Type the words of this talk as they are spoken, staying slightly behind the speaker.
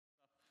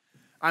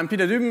I'm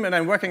Peter Dueben, and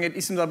I'm working at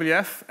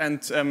ECMWF.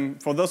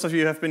 And for those of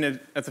you who have been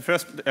at the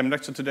first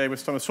lecture today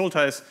with Thomas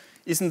Schultheis,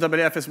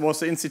 ECMWF was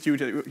the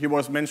institute he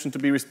was mentioned to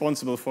be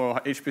responsible for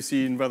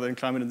HPC and weather and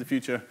climate in the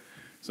future.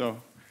 So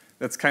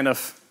that's kind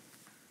of,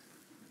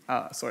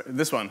 sorry,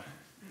 this one.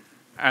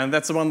 And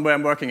that's the one where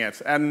I'm working at.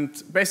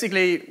 And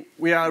basically,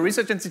 we are a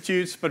research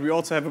institute, but we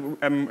also have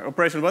an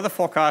operational weather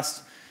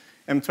forecast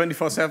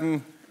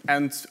 24/7.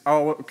 And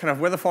our kind of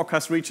weather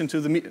forecasts reach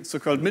into the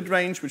so-called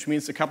mid-range, which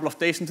means a couple of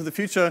days into the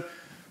future.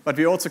 But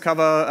we also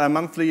cover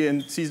monthly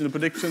and seasonal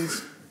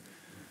predictions.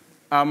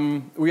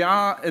 We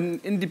are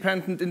an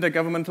independent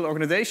intergovernmental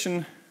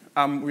organization.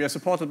 We are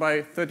supported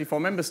by 34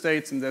 member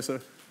states, and there's a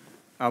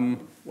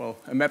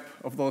map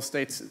of those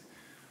states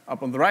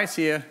up on the right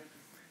here.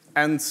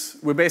 And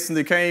we're based in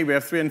the UK. We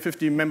have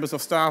 350 members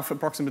of staff,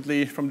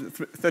 approximately from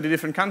 30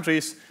 different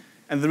countries.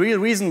 And the real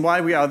reason why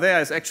we are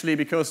there is actually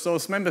because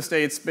those member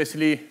states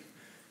basically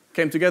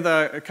came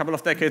together a couple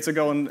of decades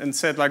ago and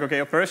said, like, okay,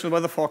 operational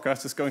weather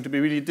forecast is going to be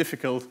really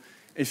difficult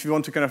if you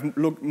want to kind of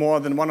look more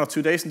than 1 or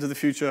 2 days into the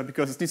future,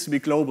 because it needs to be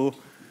global.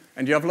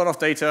 And you have a lot of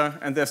data,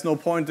 and there's no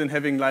point in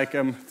having like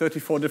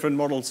 34 different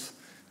models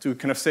to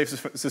kind of serve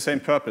the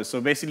same purpose.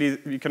 So basically,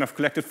 we kind of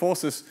collected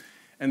forces,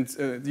 and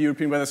the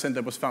European Weather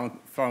Center was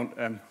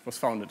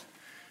founded.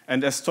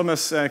 And as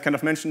Thomas kind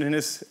of mentioned in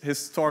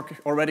his talk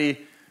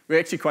already, we're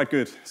actually quite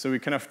good. So we're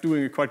kind of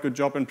doing a quite good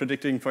job in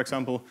predicting, for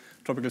example,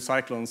 tropical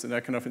cyclones, and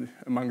they're kind of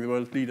among the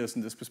world leaders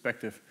in this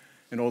perspective,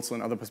 and also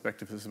in other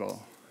perspectives as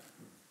well.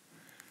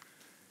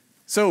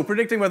 So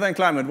predicting weather and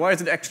climate, why is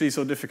it actually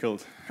so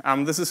difficult?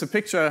 This is a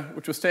picture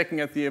which was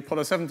taken at the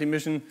Apollo 17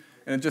 mission,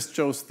 and it just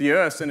shows the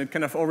Earth, and it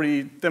kind of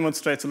already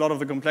demonstrates a lot of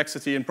the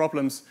complexity and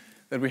problems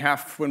that we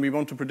have when we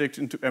want to predict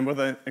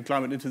weather and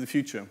climate into the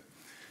future.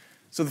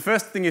 So the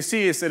first thing you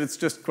see is that it's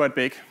just quite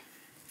big.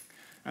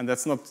 And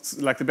that's not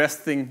like the best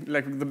thing,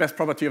 like the best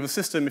property of a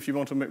system if you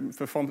want to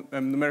perform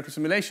numerical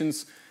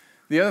simulations.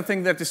 The other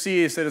thing that you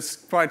see is that it's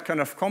quite kind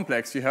of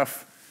complex. You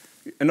have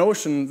an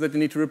ocean that you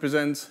need to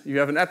represent. You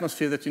have an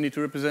atmosphere that you need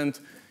to represent.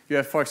 You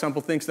have, for example,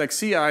 things like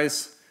sea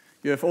ice.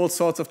 You have all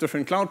sorts of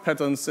different cloud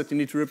patterns that you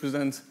need to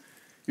represent.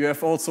 You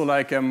have also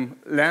like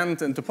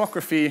land and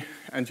topography,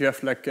 and you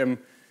have like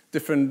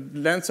different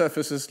land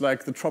surfaces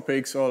like the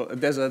tropics or a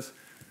desert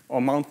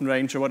or mountain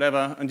range or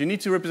whatever. And you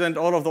need to represent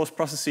all of those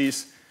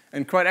processes,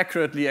 and quite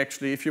accurately,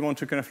 actually, if you want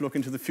to kind of look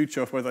into the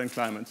future of weather and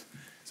climate.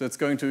 So it's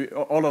going to,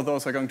 all of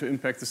those are going to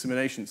impact the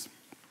simulations.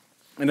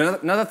 And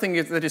another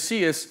thing that you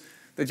see is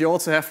that you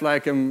also have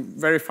like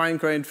very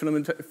fine-grained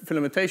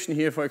filamentation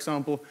here, for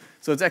example.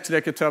 So it's actually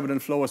like a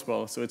turbulent flow as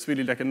well. So it's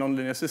really like a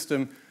nonlinear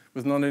system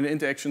with nonlinear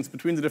interactions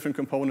between the different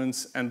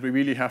components, and we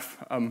really have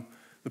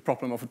the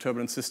problem of a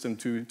turbulent system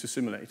to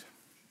simulate.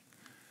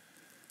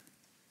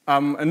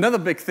 Another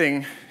big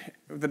thing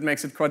that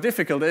makes it quite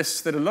difficult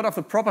is that a lot of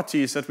the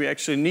properties that we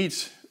actually need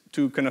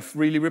to kind of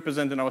really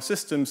represent in our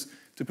systems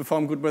to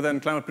perform good weather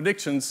and climate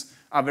predictions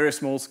are very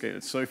small scale.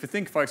 So if you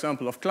think, for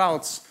example, of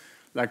clouds,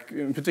 like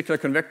in particular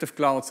convective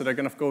clouds that are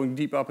kind of going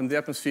deep up in the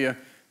atmosphere,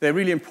 they're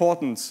really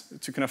important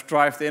to kind of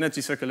drive the energy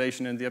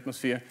circulation in the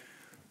atmosphere,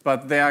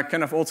 but they are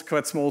kind of also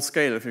quite small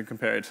scale if you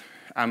compare it.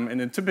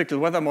 In a typical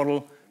weather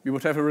model, we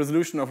would have a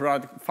resolution of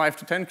around 5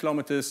 to 10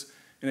 kilometers.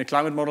 In a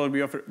climate model,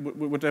 we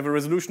would have a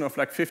resolution of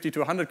like 50 to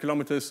 100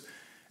 kilometers.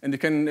 And you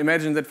can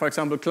imagine that, for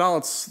example,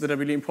 clouds that are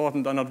really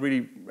important are not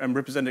really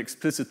represented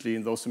explicitly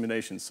in those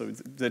simulations. So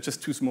they're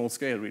just too small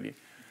scale, really.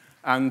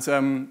 And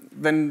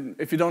then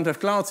if you don't have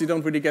clouds, you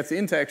don't really get the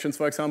interactions,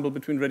 for example,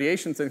 between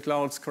radiations and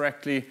clouds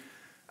correctly.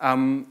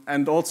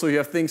 And also you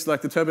have things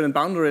like the turbulent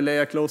boundary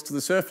layer close to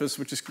the surface,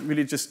 which is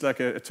really just like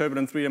a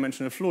turbulent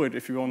three-dimensional fluid,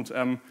 if you want.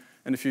 And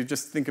if you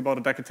just think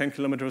about like a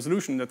 10-kilometer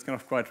resolution, that's kind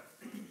of quite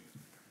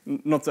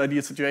not the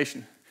ideal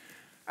situation.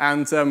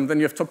 And then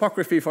you have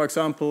topography, for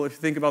example. If you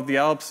think about the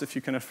Alps, if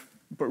you kind of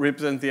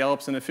represent the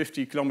Alps in a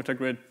 50-kilometer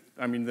grid,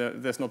 I mean,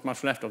 there's not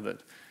much left of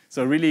that.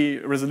 So really,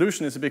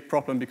 resolution is a big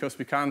problem because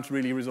we can't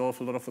really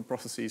resolve a lot of the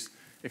processes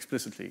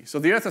explicitly. So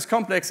the Earth is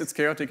complex, it's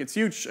chaotic, it's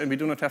huge, and we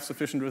do not have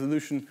sufficient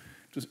resolution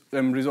to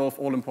resolve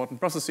all important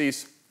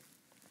processes.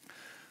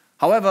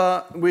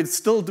 However, we're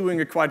still doing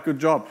a quite good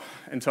job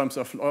in terms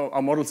of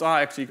our models are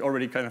actually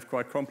already kind of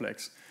quite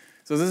complex.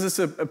 So this is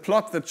a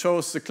plot that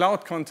shows the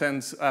cloud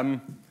content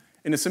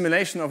in a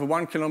simulation of a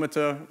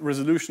 1-kilometer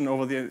resolution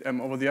over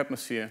the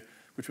atmosphere,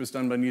 which was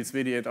done by Niels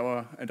Wedi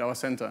at our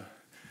center.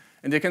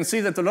 And you can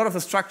see that a lot of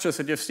the structures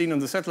that you've seen on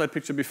the satellite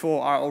picture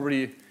before are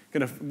already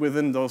kind of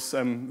within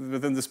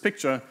this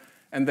picture,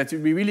 and that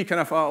we really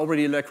kind of are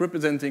already like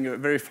representing a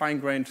very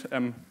fine-grained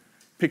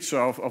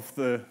picture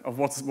of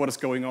what is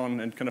going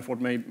on and kind of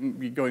what may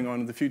be going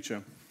on in the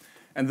future.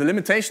 And the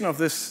limitation of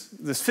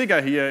this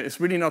figure here is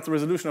really not the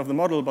resolution of the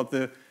model, but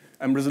the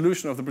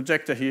resolution of the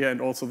projector here,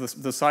 and also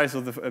the size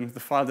of the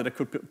file that I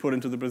could put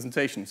into the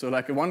presentation. So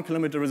like a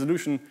 1-kilometer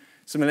resolution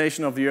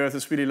simulation of the Earth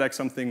is really like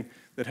something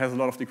that has a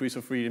lot of degrees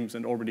of freedoms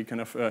and already kind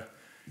of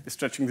is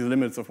stretching the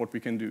limits of what we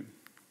can do.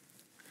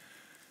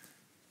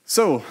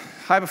 So,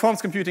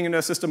 high-performance computing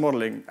and system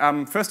modeling.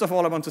 First of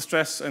all, I want to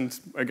stress, and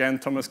again,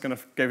 Thomas kind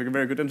of gave a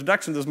very good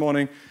introduction this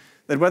morning,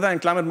 that weather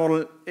and climate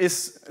model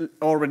is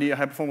already a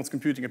high-performance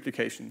computing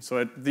application. So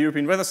at the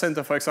European Weather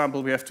Center, for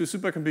example, we have 2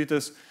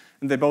 supercomputers,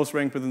 and they both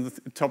rank within the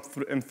top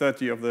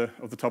 30 of the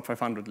top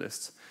 500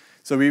 lists.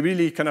 So we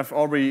really kind of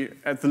already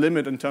at the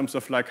limit in terms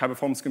of like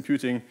high-performance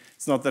computing.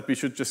 It's not that we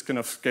should just kind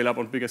of scale up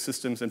on bigger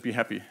systems and be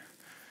happy.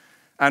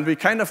 And we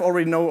kind of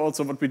already know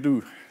also what we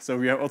do. So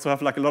we also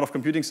have like a lot of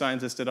computing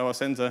scientists at our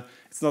center.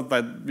 It's not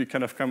that we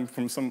kind of come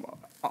from some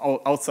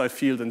outside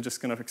field and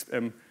just kind of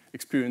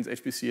experience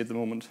HPC at the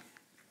moment.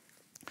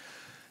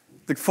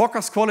 The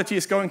forecast quality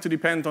is going to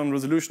depend on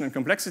resolution and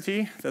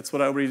complexity. That's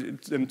what I already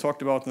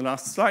talked about in the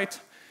last slide.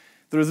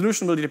 The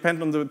resolution will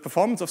depend on the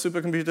performance of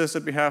supercomputers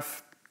that we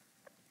have.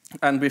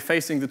 And we're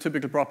facing the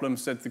typical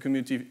problems that the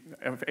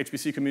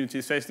HPC community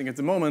is facing at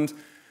the moment.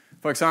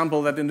 For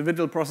example, that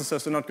individual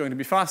processors are not going to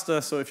be faster,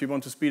 so if you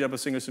want to speed up a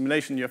single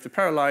simulation, you have to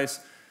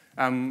parallelize.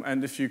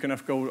 And if you kind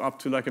of go up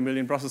to like 1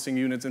 million processing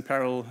units in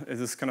parallel,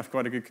 it is kind of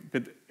quite a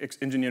good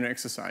engineering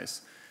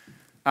exercise.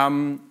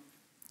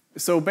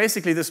 So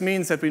basically, this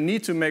means that we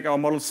need to make our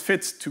models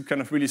fit to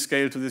kind of really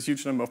scale to this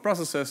huge number of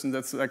processors, and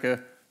that's like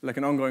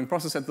an ongoing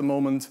process at the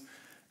moment.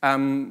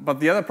 But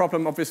the other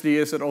problem, obviously,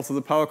 is that also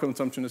the power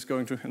consumption is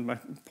going to, and my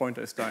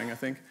pointer is dying, I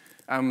think.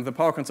 The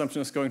power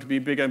consumption is going to be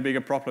a bigger and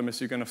bigger problem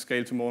as you're going to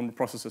scale to more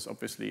processors,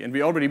 obviously. And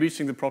we're already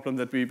reaching the problem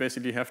that we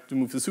basically have to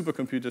move to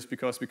supercomputers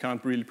because we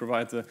can't really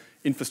provide the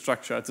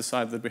infrastructure at the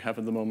site that we have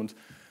at the moment,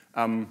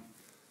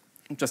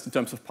 just in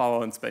terms of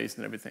power and space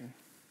and everything.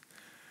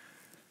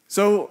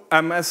 So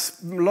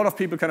as a lot of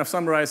people kind of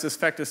summarize this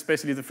fact is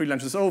basically the free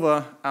lunch is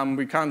over.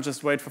 We can't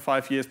just wait for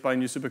 5 years, buy a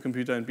new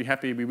supercomputer and be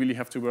happy. We really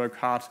have to work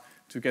hard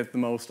to get the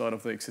most out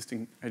of the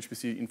existing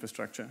HPC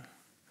infrastructure.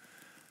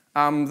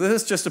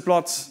 This is just a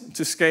plot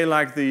to scale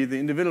like the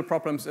individual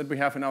problems that we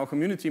have in our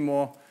community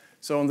more.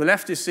 So on the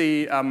left, you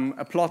see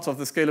a plot of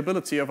the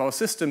scalability of our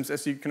systems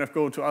as you kind of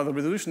go to other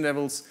resolution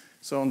levels.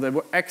 So on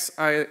the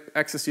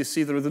x-axis, you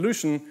see the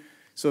resolution.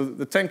 So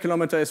the 10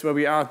 kilometer is where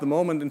we are at the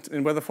moment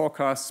in weather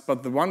forecasts,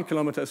 but the 1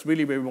 kilometer is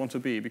really where we want to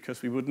be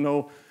because we would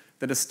know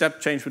that a step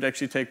change would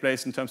actually take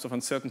place in terms of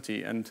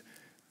uncertainty. And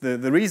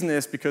the reason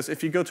is because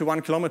if you go to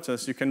 1 kilometer,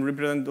 you can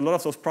represent a lot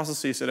of those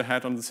processes that I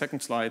had on the second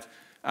slide,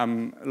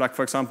 like,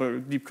 for example,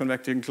 deep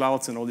convecting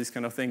clouds and all these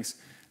kind of things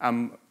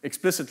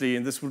explicitly,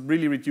 and this would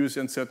really reduce the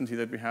uncertainty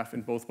that we have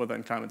in both weather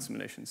and climate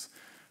simulations.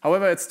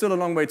 However, it's still a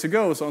long way to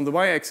go. So on the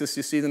y-axis,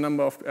 you see the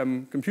number of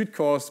compute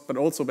cores, but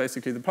also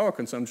basically the power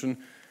consumption.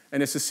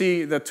 And as you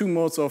see, there are 2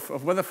 modes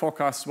of weather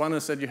forecasts. One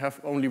is that you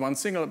have only one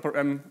single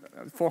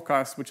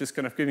forecast, which is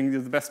kind of giving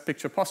you the best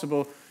picture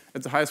possible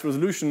at the highest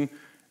resolution,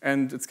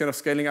 and it's kind of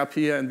scaling up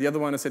here. And the other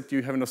one is that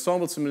you have an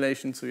ensemble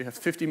simulation, so you have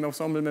 50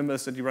 ensemble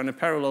members that you run in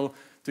parallel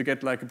to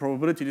get like a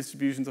probability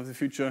distributions of the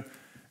future.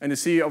 And you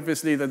see,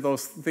 obviously, that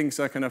those things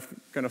are kind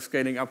of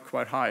scaling up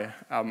quite high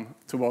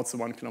towards the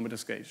 1 kilometer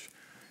scale.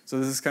 So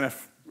this is kind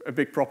of a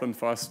big problem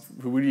for us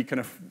who really kind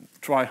of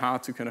try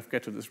hard to kind of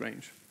get to this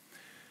range.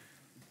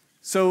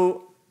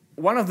 So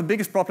one of the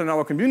biggest problems in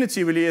our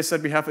community really is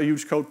that we have a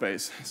huge code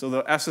base. So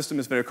the R system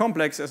is very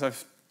complex, as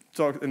I've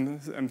talked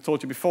and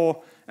told you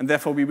before, and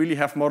therefore we really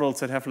have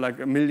models that have like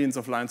millions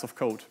of lines of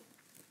code.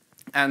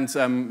 And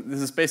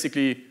this is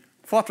basically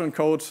Fortran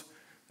code,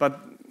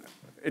 but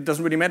it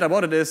doesn't really matter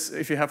what it is.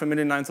 If you have 1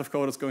 million lines of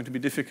code, it's going to be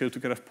difficult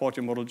to kind of port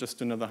your model just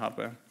to another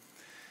hardware.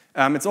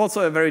 It's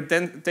also a very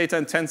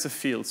data-intensive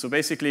field. So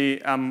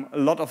basically, a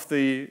lot of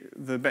the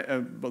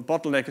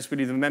bottleneck is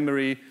really the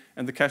memory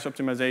and the cache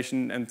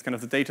optimization and kind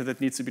of the data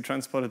that needs to be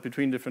transported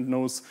between different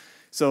nodes.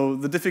 So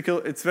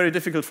it's very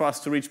difficult for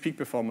us to reach peak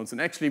performance. And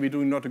actually, we're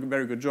doing not a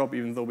very good job,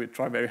 even though we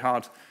try very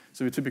hard.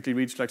 So we typically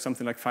reach like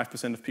something like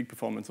 5% of peak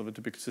performance of a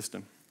typical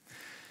system.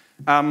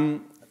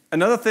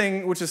 Another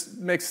thing which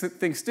makes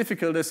things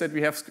difficult is that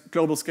we have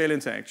global scale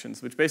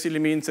interactions, which basically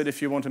means that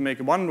if you want to make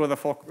a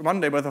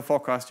one-day weather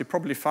forecast, you're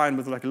probably fine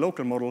with like a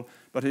local model.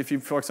 But if you,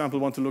 for example,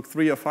 want to look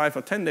 3 or 5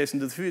 or 10 days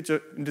into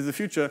the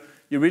future,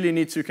 you really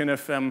need to kind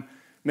of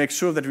make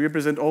sure that we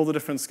represent all the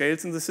different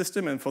scales in the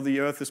system. And for the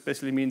Earth, this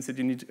basically means that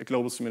you need a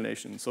global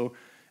simulation. So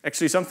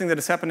actually, something that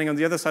is happening on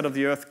the other side of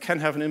the Earth can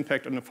have an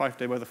impact on a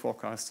 5-day weather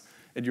forecast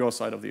at your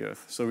side of the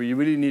Earth. So you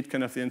really need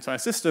kind of the entire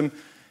system.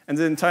 And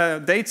the entire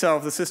data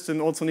of the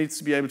system also needs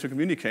to be able to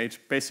communicate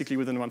basically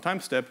within one time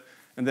step.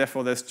 And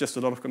therefore, there's just a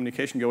lot of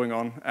communication going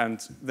on.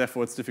 And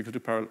therefore, it's difficult to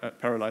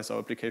parallelize our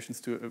applications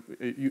to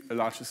a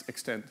large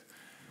extent.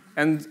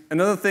 And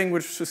another thing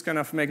which is kind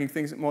of making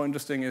things more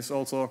interesting is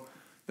also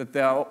that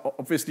there are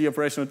obviously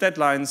operational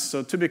deadlines.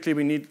 So typically,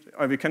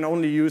 we can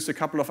only use a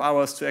couple of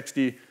hours to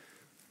actually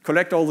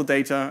collect all the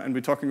data. And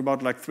we're talking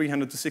about like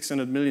 300 to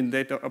 600 million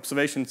data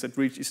observations that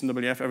reach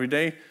ECMWF every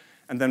day.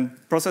 And then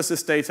process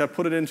this data,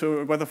 put it into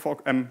a weather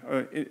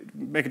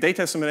make a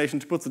data simulation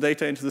to put the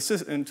data into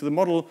the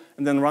model,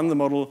 and then run the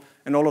model.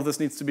 And all of this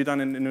needs to be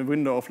done in a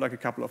window of like a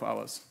couple of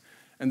hours.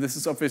 And this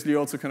is obviously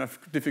also kind of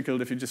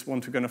difficult if you just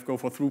want to kind of go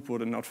for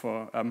throughput and not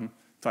for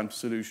time to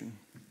solution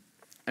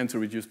and to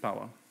reduce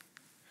power.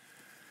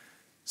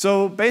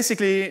 So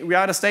basically, we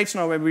are at a stage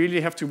now where we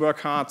really have to work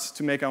hard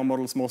to make our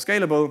models more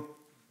scalable.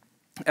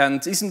 And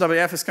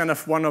ECMWF is kind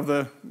of one of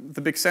the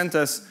big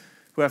centers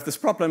who have these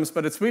problems,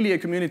 but it's really a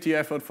community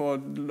effort for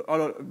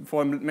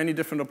many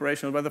different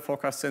operational weather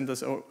forecast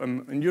centers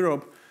in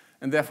Europe.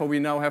 And therefore, we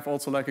now have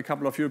also like a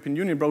couple of European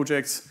Union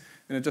projects.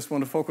 And I just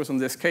want to focus on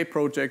the ESCAPE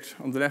project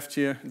on the left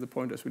here. The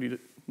pointer is really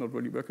not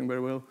really working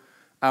very well.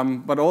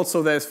 But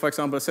also there's, for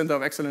example, a Center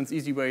of Excellence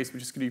ESiWACE,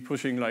 which is going to be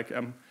pushing like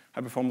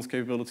high performance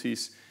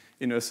capabilities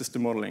in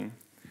system modeling.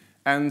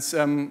 And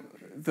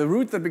the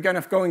route that we're kind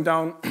of going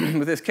down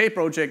with this ESCAPE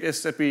project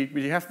is that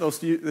we have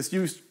this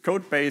used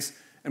code base,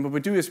 and what we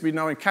do is we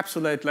now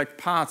encapsulate like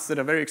parts that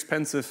are very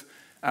expensive,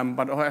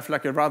 but have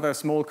like a rather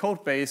small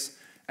code base,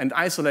 and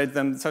isolate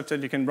them such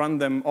that you can run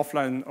them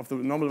offline of the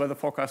normal weather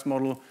forecast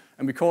model,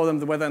 and we call them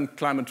the weather and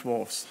climate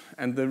dwarfs.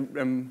 And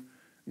I'm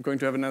going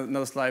to have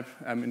another slide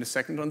in a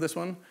second on this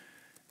one.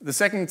 The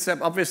second step,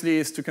 obviously,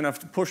 is to kind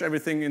of push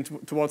everything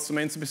towards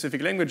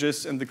domain-specific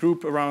languages, and the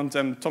group around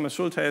Thomas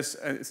Schultes,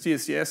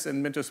 CSCS,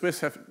 and Mentor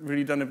Swiss have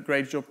really done a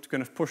great job to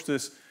kind of push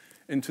this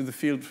into the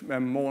field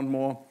more and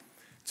more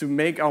to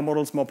make our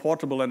models more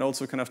portable and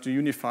also kind of to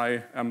unify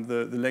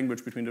the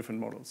language between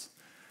different models.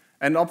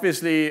 And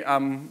obviously,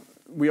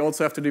 we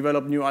also have to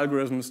develop new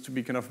algorithms to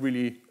be kind of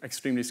really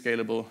extremely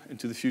scalable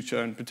into the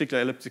future. In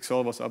particular, elliptic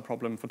solvers are a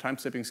problem for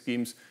time-stepping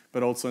schemes,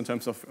 but also in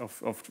terms of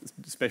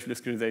spatial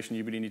discretization,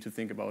 you really need to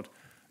think about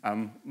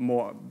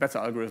better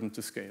algorithms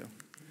to scale.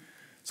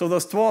 So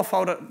those dwarf,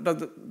 how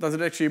does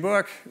it actually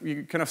work?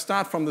 You kind of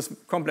start from this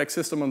complex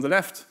system on the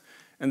left,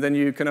 and then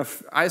you kind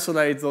of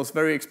isolate those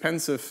very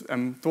expensive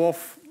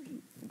dwarf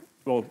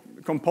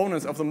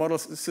components of the model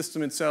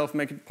system itself,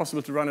 make it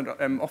possible to run it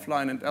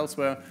offline and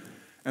elsewhere.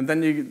 And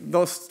then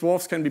those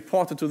dwarfs can be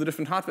ported to the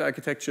different hardware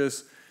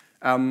architectures.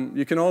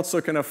 You can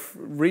also kind of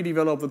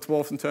redevelop the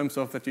dwarfs in terms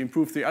of that you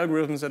improve the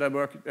algorithms that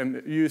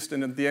are used,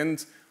 and at the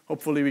end,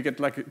 hopefully we get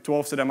like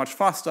dwarfs that are much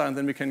faster, and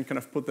then we can kind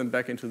of put them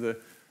back into the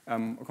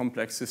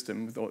complex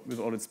system with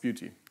all its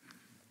beauty.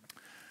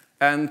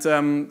 And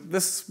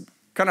this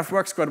kind of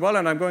works quite well,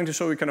 and I'm going to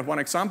show you kind of one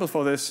example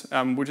for this,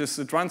 which is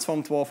the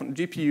transform dwarf on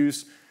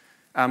GPUs.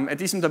 At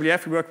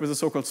ECMWF, we work with a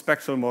so-called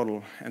spectral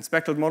model, and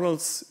spectral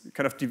models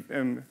kind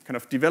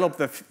of develop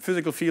the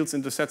physical fields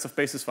into sets of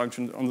basis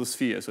functions on the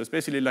sphere. So it's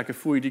basically like a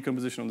Fourier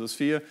decomposition on the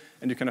sphere,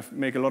 and you kind of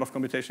make a lot of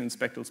computation in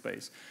spectral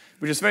space,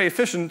 which is very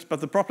efficient.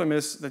 But the problem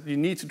is that you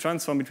need to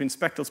transform between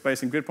spectral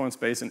space and grid point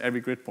space in every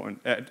grid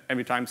point at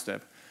every time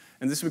step,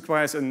 and this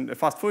requires a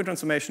fast Fourier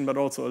transformation, but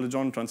also a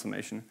Legendre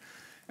transformation.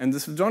 And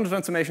this Legendre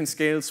transformation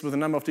scales with the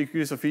number of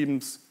degrees of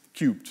freedom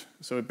cubed.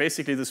 So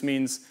basically, this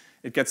means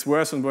it gets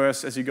worse and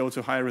worse as you go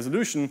to higher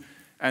resolution.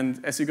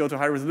 And as you go to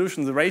higher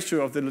resolution, the ratio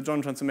of the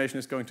Legendre transformation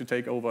is going to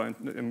take over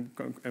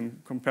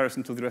in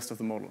comparison to the rest of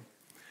the model.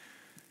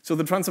 So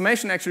the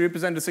transformation actually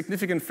represents a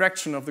significant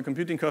fraction of the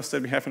computing costs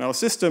that we have in our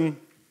system.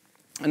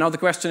 And now the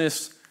question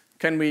is,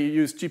 can we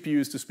use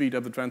GPUs to speed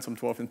up the transform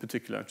dwarf in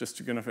particular, just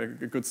to kind of a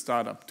good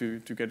startup to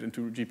get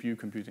into GPU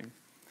computing?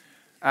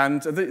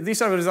 And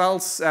these are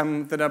results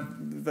that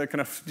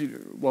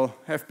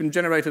have been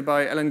generated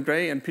by Alan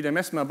Gray and Peter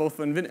Messmer, both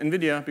from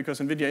NVIDIA, because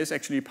NVIDIA is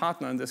actually a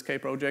partner in this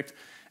ESCAPE project.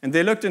 And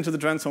they looked into the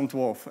transform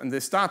dwarf, and they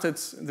started,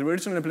 the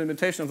original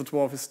implementation of the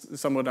dwarf is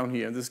somewhere down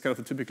here. This is kind of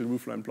the typical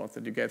roofline plot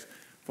that you get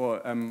for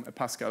a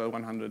Pascal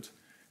 100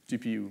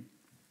 GPU.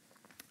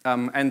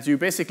 And you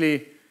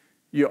basically,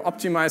 you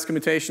optimize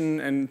commutation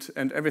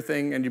and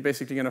everything, and you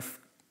basically kind of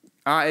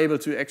are able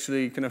to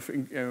actually kind of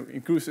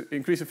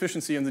increase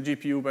efficiency on the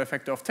GPU by a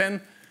factor of 10.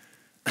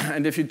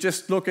 And if you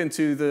just look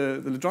into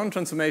the Legendre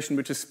transformation,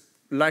 which is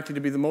likely to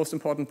be the most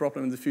important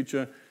problem in the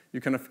future,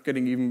 you're kind of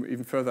getting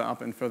even further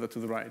up and further to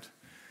the right.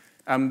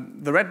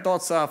 The red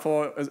dots are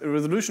for a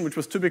resolution which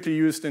was typically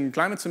used in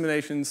climate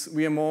simulations.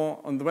 We are more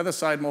on the weather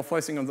side, more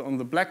focusing on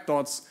the black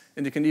dots.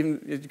 And you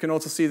can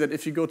also see that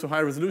if you go to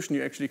high resolution,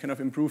 you actually kind of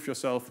improve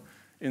yourself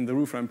in the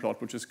roofline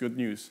plot, which is good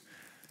news.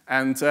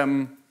 And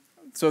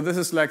so this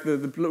is like the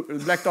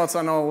black dots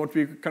are now what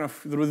we kind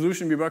of the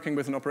resolution we're working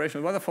with in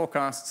operational weather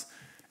forecasts.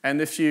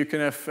 And if you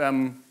kind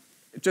of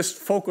just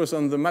focus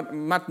on the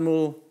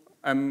matmul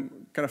kind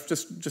of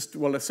just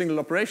a single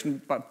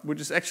operation, but which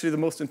is actually the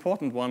most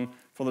important one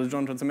for the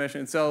Legendre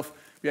transformation itself,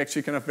 we're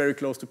actually kind of very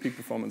close to peak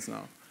performance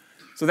now.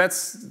 So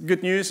that's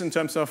good news in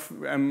terms of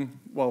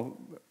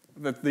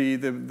that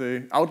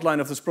the outline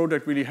of this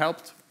project really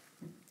helped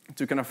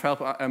to kind of help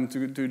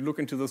to look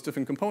into those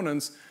different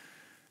components.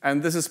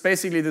 And this is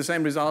basically the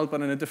same result,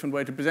 but in a different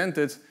way to present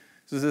it.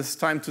 So this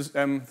time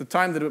the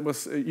time that it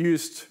was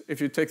used, if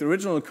you take the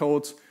original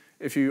code,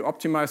 if you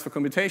optimize for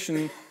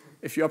computation,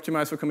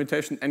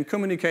 and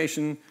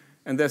communication,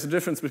 and there's a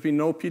difference between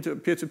no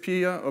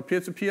peer-to-peer or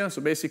peer-to-peer.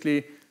 So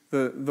basically,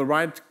 the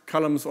right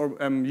columns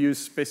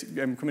use basic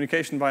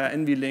communication via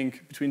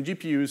NVLink between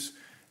GPUs,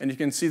 and you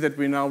can see that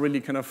we're now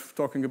really kind of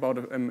talking about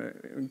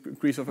an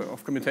increase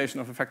of computation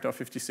of a factor of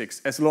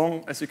 56, as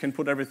long as you can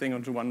put everything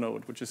onto one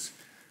node, which is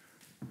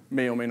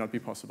may or may not be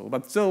possible.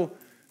 But still,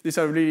 these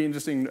are really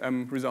interesting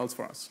results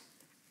for us.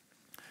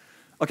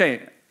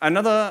 Okay,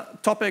 Another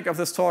topic of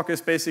this talk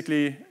is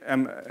basically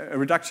a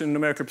reduction in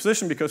numerical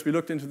precision, because we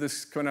looked into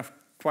this kind of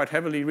quite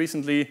heavily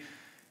recently.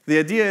 The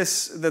idea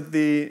is that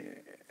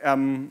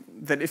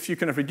that if you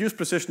kind of reduce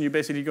precision, you're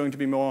basically going to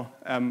be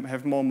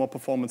have more and more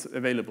performance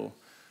available.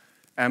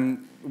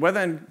 Weather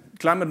and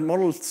climate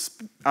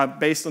models are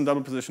based on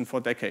double precision for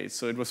decades,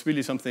 so it was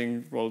really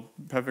something, well,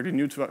 perfectly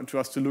new to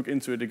us to look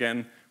into it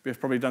again. We have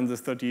probably done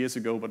this 30 years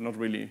ago, but not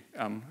really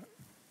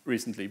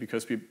recently,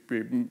 because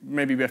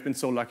maybe we have been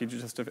so lucky to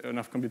just have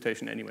enough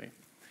computation anyway.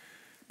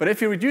 But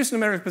if you reduce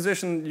numerical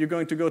precision, you're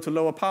going to go to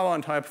lower power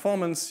and higher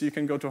performance. You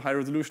can go to high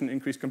resolution,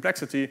 increased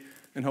complexity,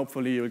 and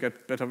hopefully you'll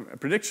get better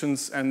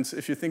predictions. And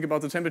if you think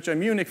about the temperature in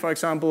Munich, for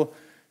example,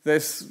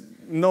 there's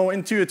no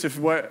intuitive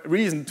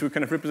reason to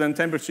kind of represent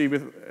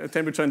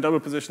temperature in double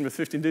precision with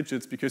 15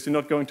 digits, because you're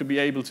not going to be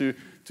able to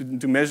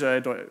measure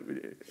it or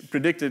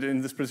predict it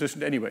in this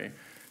precision anyway.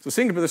 So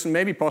single precision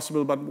may be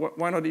possible, but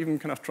why not even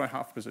kind of try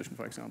half precision,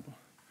 for example?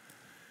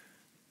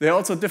 There are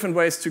also different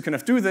ways to kind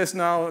of do this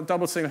now,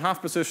 double, single,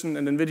 half precision,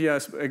 and NVIDIA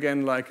is,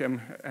 again,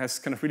 has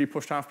kind of really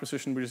pushed half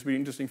precision, which is really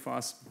interesting for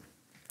us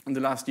in the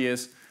last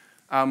years.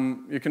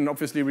 You can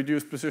obviously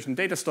reduce precision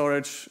data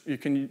storage. You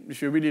can,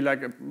 if you really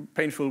like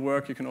painful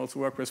work, you can also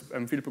work with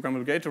field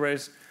programmable gate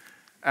arrays.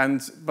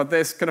 But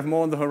there's kind of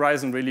more on the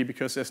horizon, really,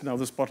 because there's now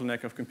this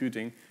bottleneck of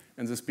computing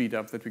and the speed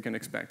up that we can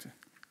expect.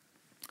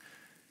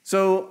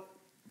 So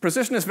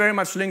precision is very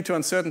much linked to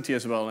uncertainty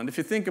as well. And if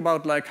you think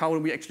about how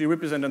we actually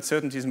represent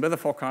uncertainties in weather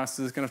forecasts,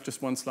 this is kind of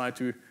just one slide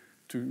to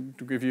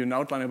give you an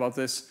outline about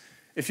this.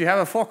 If you have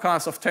a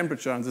forecast of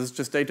temperature, and this is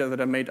just data that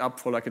are made up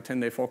for like a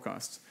 10-day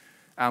forecast,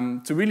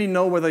 to really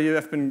know whether you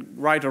have been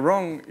right or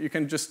wrong, you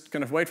can just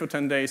kind of wait for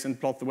 10 days and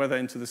plot the weather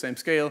into the same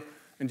scale,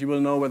 and you will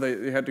know whether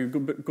you had a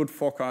good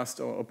forecast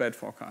or a bad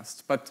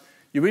forecast. But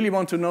you really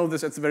want to know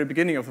this at the very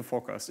beginning of the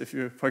forecast. If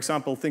you, for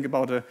example, think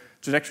about a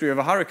trajectory of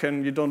a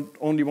hurricane, you don't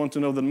only want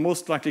to know the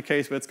most likely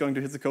case where it's going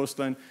to hit the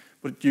coastline,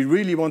 but you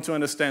really want to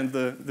understand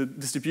the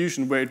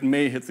distribution where it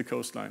may hit the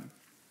coastline.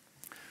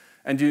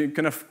 And you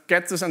kind of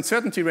get this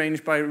uncertainty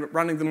range by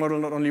running the model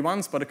not only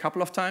once, but a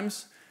couple of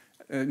times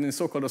in a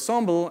so-called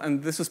ensemble.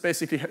 And this is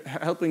basically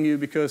helping you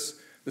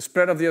because the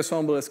spread of the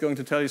ensemble is going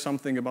to tell you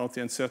something about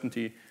the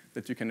uncertainty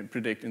that you can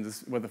predict in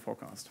this weather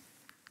forecast.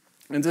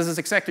 And this is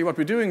exactly what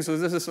we're doing. So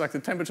this is like the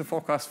temperature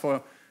forecast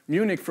for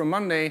Munich from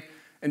Monday.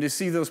 And you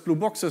see those blue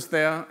boxes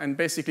there. And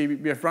basically,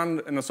 we have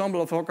run an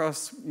ensemble of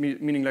forecasts,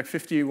 meaning like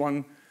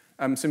 51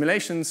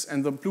 simulations.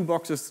 And the blue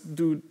boxes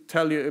do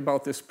tell you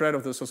about the spread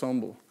of this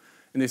ensemble.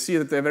 And you see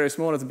that they're very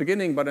small at the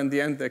beginning, but in the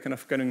end, they're kind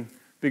of getting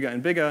bigger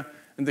and bigger.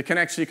 And they can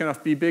actually kind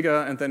of be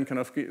bigger and then kind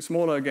of get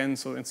smaller again.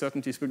 So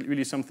uncertainty is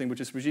really something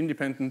which is regime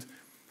dependent.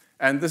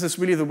 And this is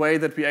really the way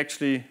that we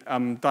actually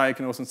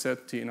diagnose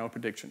uncertainty in our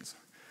predictions.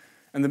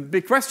 And the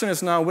big question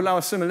is now, will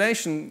our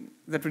simulation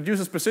that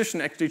reduces precision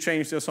actually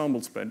change the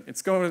ensemble spread?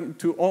 It's going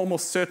to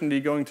almost certainly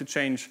going to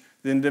change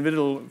the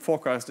individual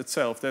forecast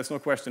itself. There's no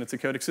question, it's a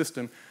chaotic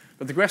system.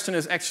 But the question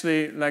is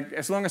actually, like,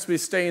 as long as we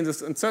stay in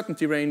this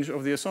uncertainty range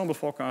of the ensemble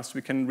forecast,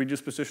 we can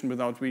reduce precision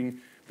without being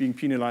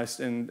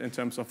penalized in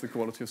terms of the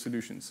quality of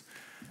solutions.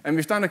 And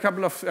we've done a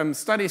couple of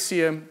studies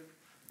here.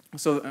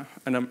 So,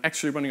 and I'm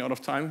actually running out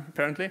of time,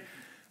 apparently.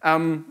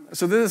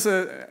 So this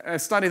is a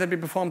study that we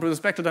performed with a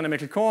spectral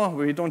dynamical core,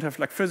 where we don't have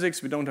like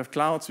physics, we don't have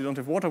clouds, we don't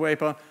have water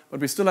vapor,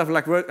 but we still have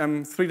like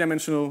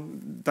three-dimensional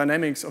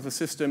dynamics of the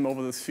system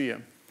over the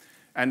sphere,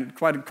 and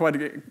quite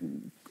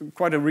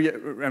a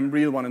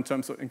real one in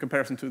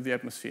comparison to the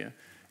atmosphere.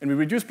 And we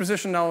reduce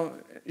precision now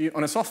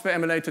on a software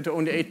emulator to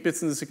only 8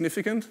 bits in the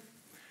significant.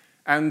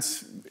 And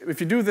if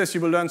you do this,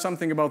 you will learn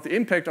something about the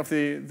impact of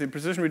the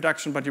precision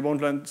reduction, but you won't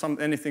learn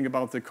anything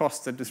about the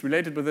cost that is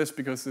related with this,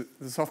 because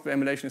the software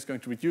emulation is going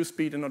to reduce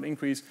speed and not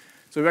increase.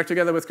 So we work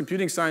together with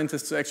computing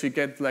scientists to actually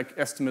get like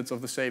estimates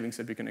of the savings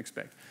that we can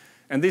expect.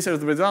 And these are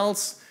the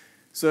results.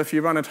 So if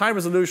you run at high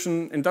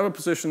resolution in double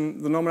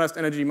precision, the normalized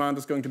energy demand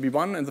is going to be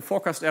 1, and the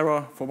forecast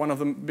error for one of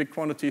the big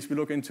quantities we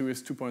look into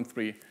is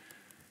 2.3.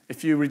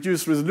 If you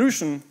reduce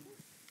resolution,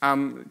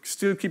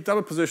 still keep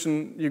double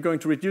precision, you're going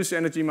to reduce the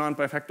energy demand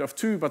by a factor of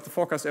 2, but the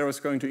forecast error is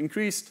going to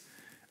increase.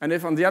 And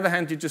if, on the other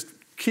hand, you just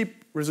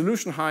keep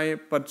resolution high,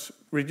 but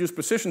reduce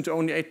precision to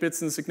only 8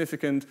 bits in the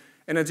significant,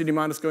 energy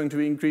demand is going to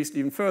be increased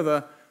even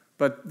further,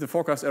 but the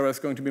forecast error is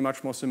going to be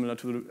much more similar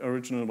to the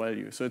original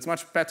value. So it's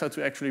much better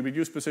to actually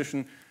reduce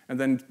precision and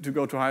then to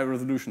go to higher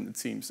resolution, it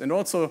seems. And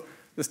also,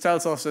 this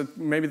tells us that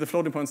maybe the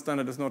floating point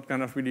standard is not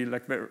kind of really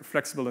like very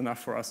flexible enough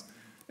for us,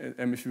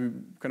 if you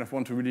kind of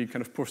want to really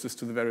kind of push this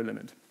to the very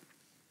limit.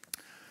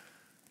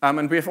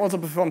 And we have also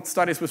performed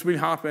studies with real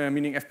hardware,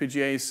 meaning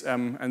FPGAs,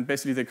 and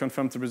basically they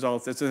confirmed the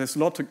results. There's a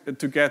lot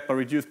to get by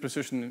reduced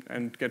precision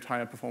and get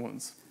higher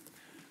performance.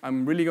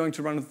 I'm really going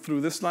to run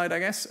through this slide, I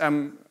guess.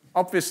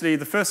 Obviously,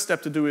 the first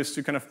step to do is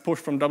to kind of push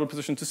from double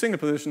precision to single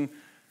precision,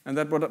 and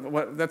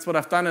that's what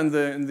I've done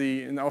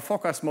in our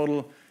forecast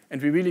model.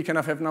 And we really kind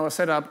of have now a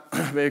setup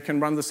where you can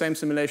run the same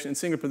simulation in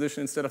single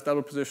precision instead of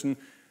double precision.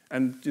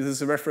 And this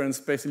is a reference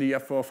basically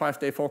for a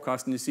 5-day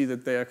forecast, and you see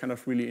that they are kind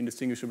of really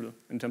indistinguishable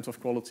in terms of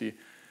quality.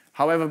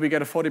 However, we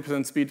get a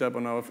 40% speed up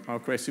on our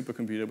Cray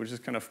supercomputer, which is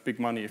kind of big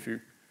money if you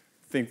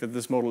think that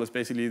this model is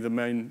basically the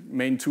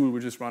main tool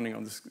which is running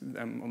on this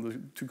on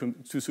the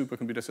two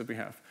supercomputers that we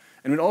have.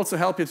 And it will also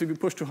help you to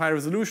push to high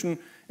resolution,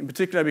 in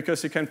particular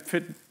because you can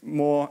fit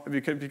more,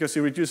 because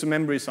you reduce the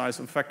memory size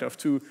of a factor of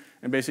 2,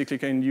 and basically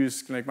can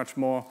use like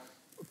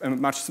a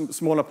much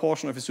smaller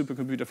portion of a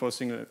supercomputer for a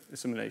single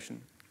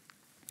simulation.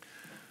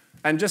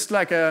 And just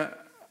like a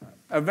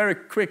very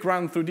quick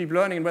run through deep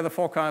learning and weather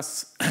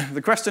forecasts,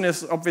 the question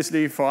is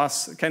obviously for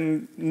us,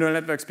 can neural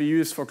networks be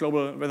used for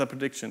global weather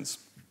predictions?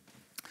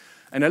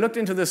 And I looked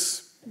into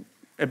this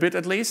a bit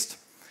at least,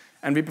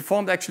 and we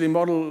performed actually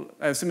model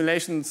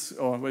simulations,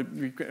 or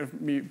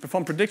we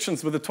performed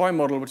predictions with a toy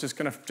model, which is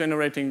kind of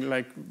generating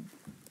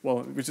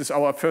which is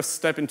our first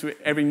step into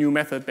every new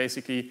method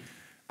basically,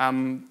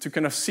 to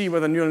kind of see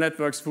whether neural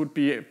networks would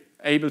be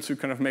able to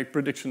kind of make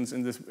predictions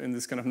in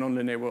this kind of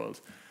nonlinear world.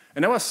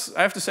 And I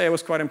have to say I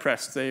was quite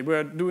impressed. They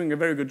were doing a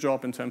very good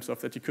job in terms of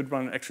that you could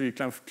run actually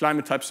kind of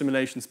climate type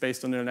simulations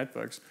based on neural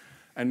networks,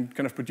 and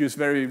kind of produce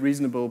very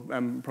reasonable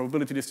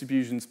probability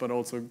distributions, but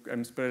also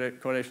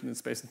correlation in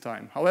space and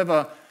time.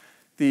 However,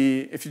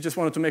 if you just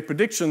wanted to make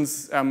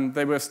predictions,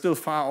 they were still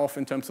far off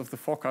in terms of the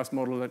forecast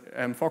model,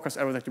 forecast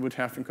error that you would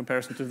have in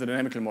comparison to the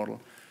dynamical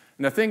model.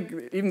 And I think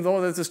even though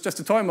this is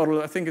just a toy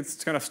model, I think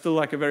it's kind of still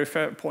like a very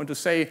fair point to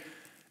say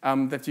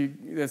that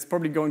it's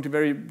probably going to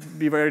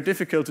be very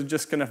difficult to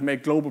just kind of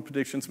make global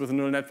predictions with a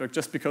neural network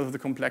just because of the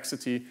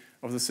complexity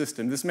of the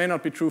system. This may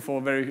not be true for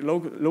very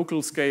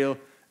local scale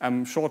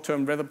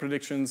short-term weather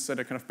predictions that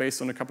are kind of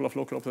based on a couple of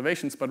local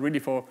observations, but really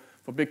for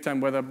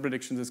big-time weather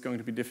predictions, it's going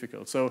to be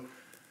difficult. So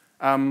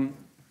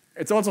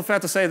it's also fair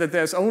to say that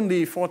there's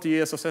only 40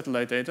 years of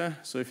satellite data.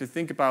 So if you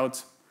think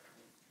about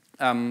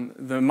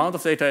the amount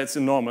of data, it's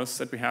enormous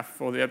that we have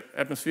for the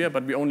atmosphere,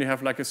 but we only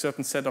have like a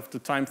certain set of the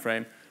time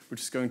frame,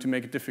 which is going to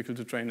make it difficult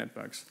to train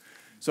networks.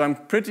 So I'm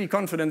pretty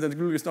confident that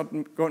Google is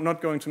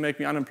not going to make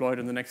me unemployed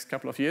in the next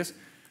couple of years.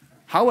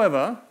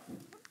 However,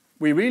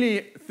 we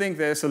really think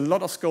there's a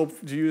lot of scope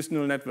to use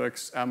neural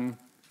networks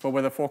for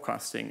weather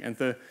forecasting. And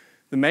the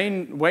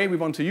main way we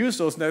want to use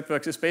those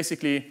networks is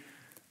basically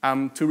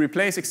to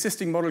replace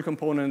existing model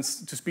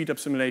components to speed up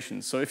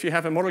simulations. So if you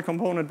have a model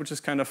component which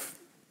is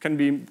can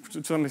be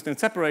to some extent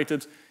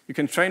separated, you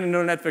can train a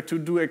neural network to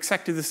do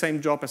exactly the same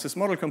job as this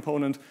model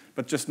component,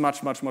 but just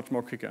much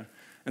more quicker.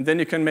 And then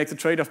you can make the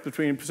trade-off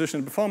between precision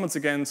and performance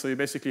again, so you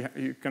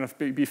kind of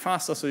be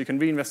faster, so you can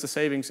reinvest the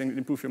savings and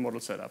improve your model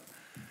setup.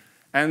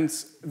 And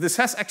this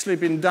has actually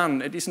been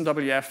done at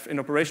ECMWF in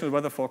operational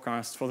weather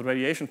forecasts for the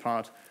radiation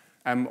part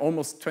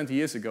almost 20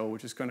 years ago,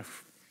 which is kind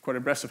of quite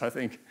impressive, I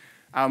think.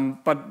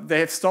 But they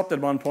have stopped at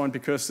one point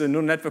because the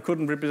neural network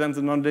couldn't represent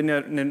the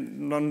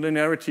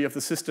nonlinearity of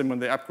the system when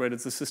they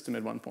upgraded the system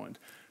at one point.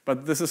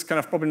 But this is kind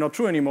of probably not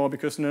true anymore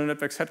because neural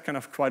networks had kind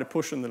of quite a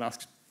push in the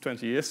last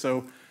 20 years.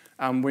 So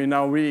we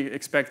now really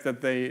expect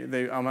that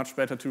they are much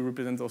better to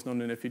represent those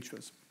nonlinear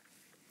features.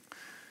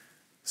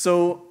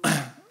 So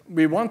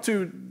we want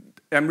to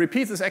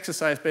repeat this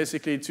exercise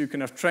basically to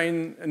kind of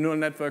train a neural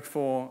network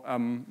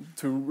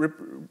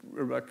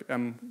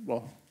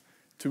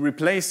to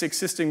replace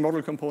existing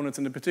model components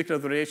in the particular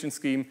radiation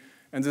scheme.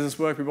 And this is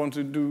work we want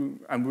to do,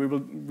 and we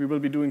will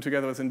be doing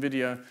together with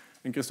NVIDIA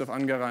and Christoph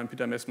Angerer and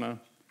Peter Messmer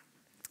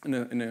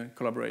in a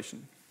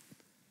collaboration.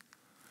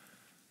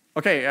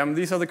 Okay,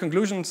 these are the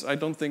conclusions. I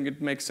don't think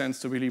it makes sense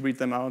to really read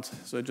them out,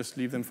 so I just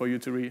leave them for you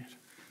to read.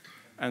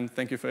 And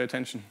thank you for your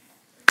attention.